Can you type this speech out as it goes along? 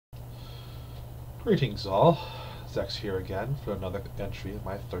Greetings all, Zechs here again for another entry of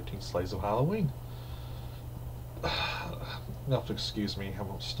my 13 Slays of Halloween. You'll have to excuse me,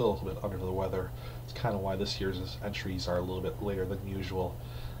 I'm still a little bit under the weather. It's kind of why this year's entries are a little bit later than usual.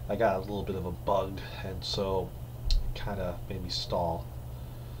 I got a little bit of a bug, and so it kind of made me stall.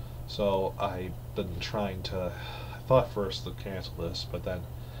 So I've been trying to, I thought first to cancel this, but then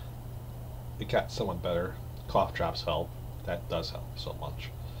it got somewhat better. Cough drops help. That does help so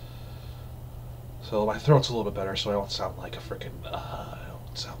much. So my throat's a little bit better, so I don't sound like a freaking, I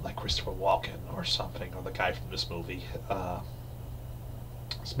don't sound like Christopher Walken or something, or the guy from this movie.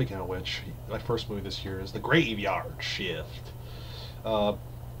 Speaking of which, my first movie this year is The Graveyard Shift. Uh,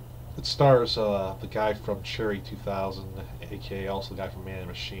 it stars the guy from Cherry 2000, aka also the guy from Man and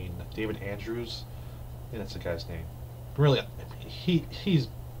Machine, David Andrews. I think that's the guy's name. Really, he's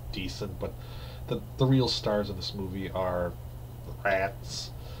decent, but the real stars of this movie are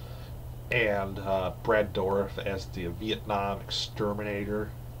Rats and Brad Dourif as the Vietnam exterminator.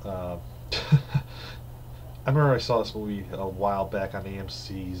 I remember I saw this movie a while back on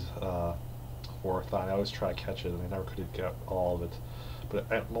AMC's Horrorthon. I always try to catch it, and I never could get all of it.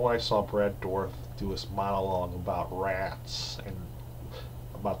 But when I saw Brad Dourif do this monologue about rats and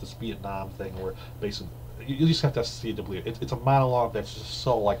about this Vietnam thing, where basically you just have to see it to believe it. It's a monologue that's just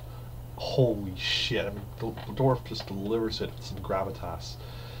so like, holy shit! I mean, Dourif just delivers it with some gravitas.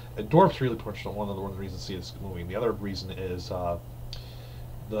 And Dorf's really pushed on one of the reasons to see this movie. And the other reason is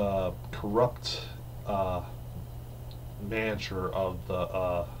the corrupt manager of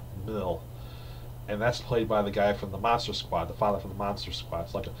the mill, and that's played by the guy from the Monster Squad, the father from the Monster Squad.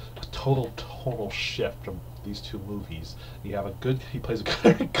 It's like a total shift from these two movies. You have he plays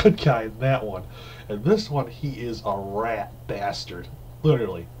a good guy in that one, and this one he is a rat bastard.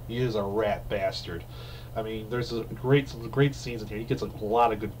 Literally, he is a rat bastard. I mean, there's some great scenes in here. He gets a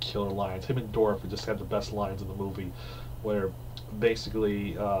lot of good killer lines. Him and Dorf just have the best lines in the movie, where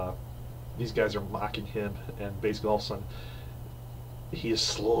basically these guys are mocking him, and basically all of a sudden he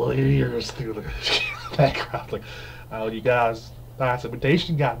slithers through the background like, "Oh, you guys, nice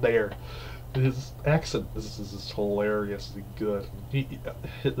invitation got there." And his accent is hilarious and good.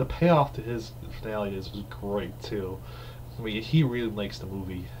 The payoff to his finale is great too. I mean, he really makes the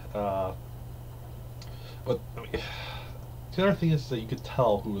movie. But I mean, the other thing is that you could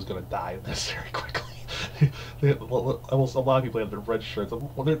tell who was going to die in this very quickly. Almost a lot of people had their red shirts.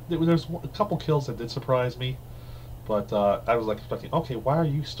 There's a couple kills that did surprise me, but I was like expecting, okay, why are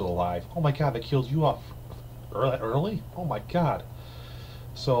you still alive? Oh my god, they killed you off early? Oh my god.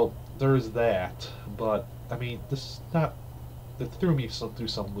 So there's that, but I mean, this is not. It threw me through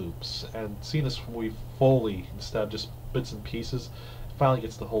some loops, and seeing this movie fully instead of just bits and pieces finally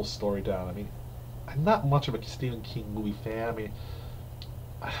gets the whole story down. I mean, I'm not much of a Stephen King movie fan. I mean,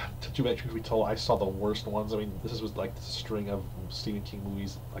 to be told, I saw the worst ones. I mean, this was like the string of Stephen King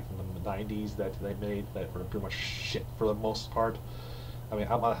movies like in the 90s that they made that were pretty much shit for the most part. I mean,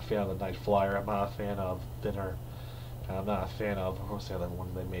 I'm not a fan of The Night Flyer. I'm not a fan of Thinner. And I'm not a fan of, what's the other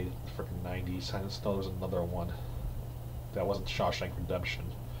one they made in the freaking 90s? I just know there was another one that wasn't Shawshank Redemption.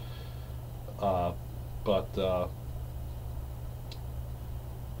 But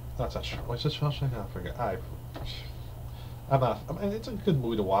that's not sure. Was it Shawshank? I forget. I'm not. I mean, it's a good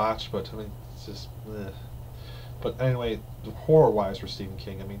movie to watch, but I mean, it's just. But anyway, horror-wise for Stephen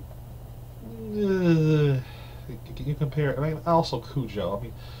King, I mean, you compare. I mean, also Cujo. I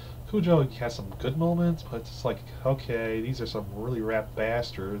mean, Cujo has some good moments, but it's just like, okay, these are some really rat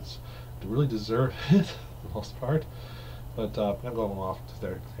bastards that really deserve it for the most part. But I'm going off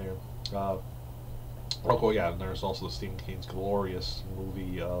there. Oh yeah, and there's also the Stephen King's glorious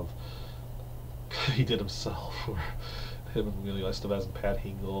movie of he did himself, where him and Emilio Estevez and Pat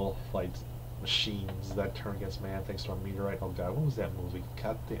Hingle fight machines that turn against man thanks to a meteorite. Oh god, what was that movie?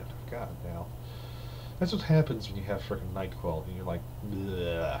 God damn, I forgot now. That's what happens when you have frickin' NyQuil, and you're like,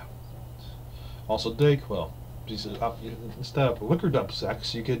 bleh. Also DayQuil. Instead of liquor dump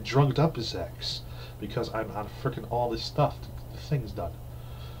sex, you get drugged up as sex. Because I'm on frickin' all this stuff to get things done.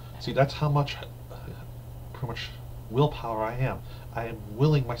 See, that's how much pretty much willpower I am. I am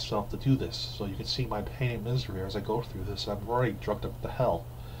willing myself to do this, so you can see my pain and misery as I go through this. I'm already drugged up to hell.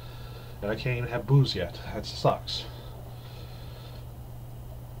 And I can't even have booze yet. That sucks.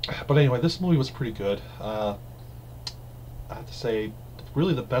 But anyway, this movie was pretty good. I have to say,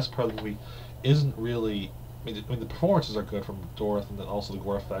 really the best part of the movie isn't really... I mean, the performances are good from Dorothy, and then also the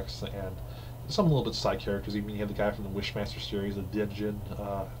gore effects, and some little bit side characters. Even you have the guy from the Wishmaster series, the Djinn.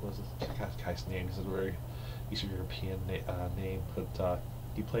 What was the guy's name? He's a very Eastern European name, but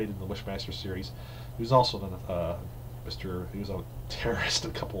he played in the Wishmaster series. He was also in He was a terrorist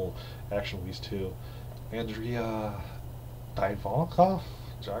in a couple action movies too. Andrea Divonkov?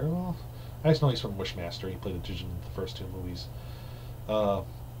 Jarov? I just know he's from Wishmaster. He played a Jujin in the first two movies. Uh,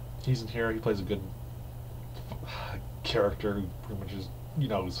 he's in here. He plays a good character who pretty much is, you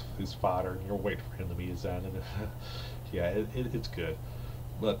know, his father, and you're waiting for him to meet his end. And yeah, it's good.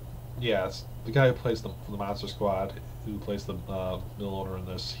 But yeah, it's the guy who plays the Monster Squad, who plays the mill owner in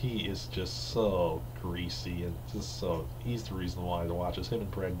this. He is just so greasy and just so. He's the reason why to watch this. Him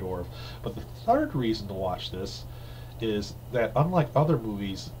and Brad Dourif. But the third reason to watch this is that unlike other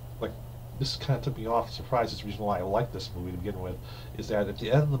movies, like this kind of took me off surprise. It's the reason why I like this movie to begin with, is that at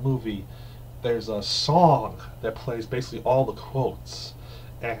the end of the movie, there's a song that plays basically all the quotes,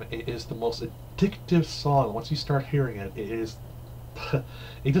 and it is the most addictive song. Once you start hearing it, it is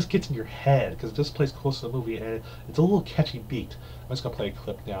it just gets in your head because it just plays close to the movie, and it's a little catchy beat. I'm just gonna play a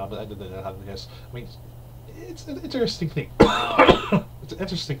clip now. But I mean, it's an interesting thing. It's an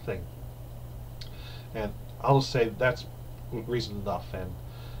interesting thing, and I'll just say that's reason enough. And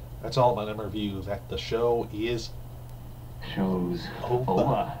that's all my review. That the show is Show's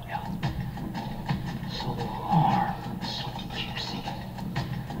over. So hard, so juicy.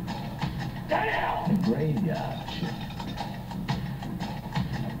 Damn! The graveyard shift.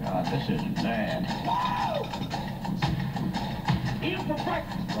 God, this isn't bad. Wow! Eat for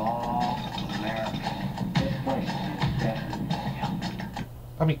breakfast. Raw American. This place is definitely.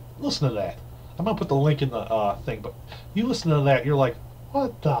 I mean, listen to that. I'm gonna put the link in the thing, but you listen to that, you're like,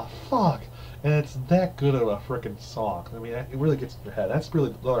 what the fuck? And it's that good of a frickin' song. I mean, it really gets in your head. That's really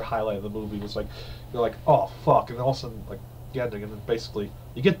the other highlight of the movie. Was like, you're like, oh fuck, and all of a sudden, like, the ending, and then basically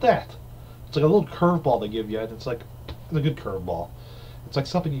you get that. It's like a little curveball they give you, and it's like a good curveball. It's like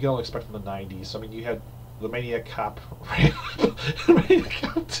something you don't expect from the '90s. I mean, you had the Maniac Cop, Maniac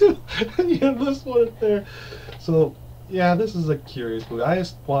Cop 2, and you have this one there. So yeah, this is a curious movie. I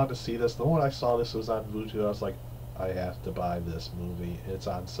just wanted to see this. The moment I saw this was on Bluetooth, I was like, I have to buy this movie. It's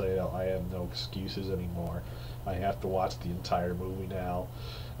on sale. I have no excuses anymore. I have to watch the entire movie now.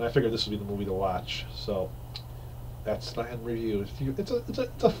 And I figured this would be the movie to watch. So that's my end review. It's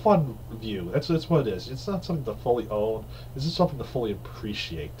a fun review. That's what it is. It's not something to fully own. This is something to fully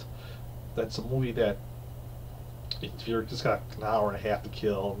appreciate. That's a movie that if you're just got an hour and a half to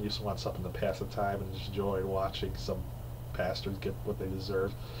kill and you just want something to pass the time and just enjoy watching some bastards get what they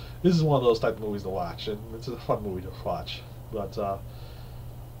deserve, this is one of those type of movies to watch, and it's a fun movie to watch. But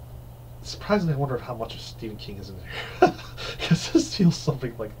surprisingly, I wonder how much of Stephen King is in there, because this feels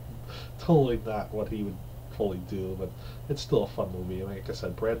something like totally not what he would fully do. But it's still a fun movie. I mean, like I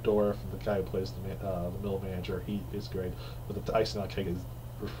said, Brad Dourif, the guy who plays the mill manager, he is great. But the icing on the cake is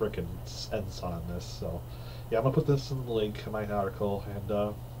the frickin' ends on this. So yeah, I'm gonna put this in the link in my article,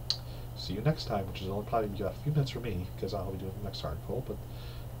 and see you next time, which is only probably a few minutes for me because I'll be doing the next article. But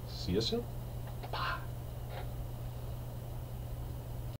see you soon.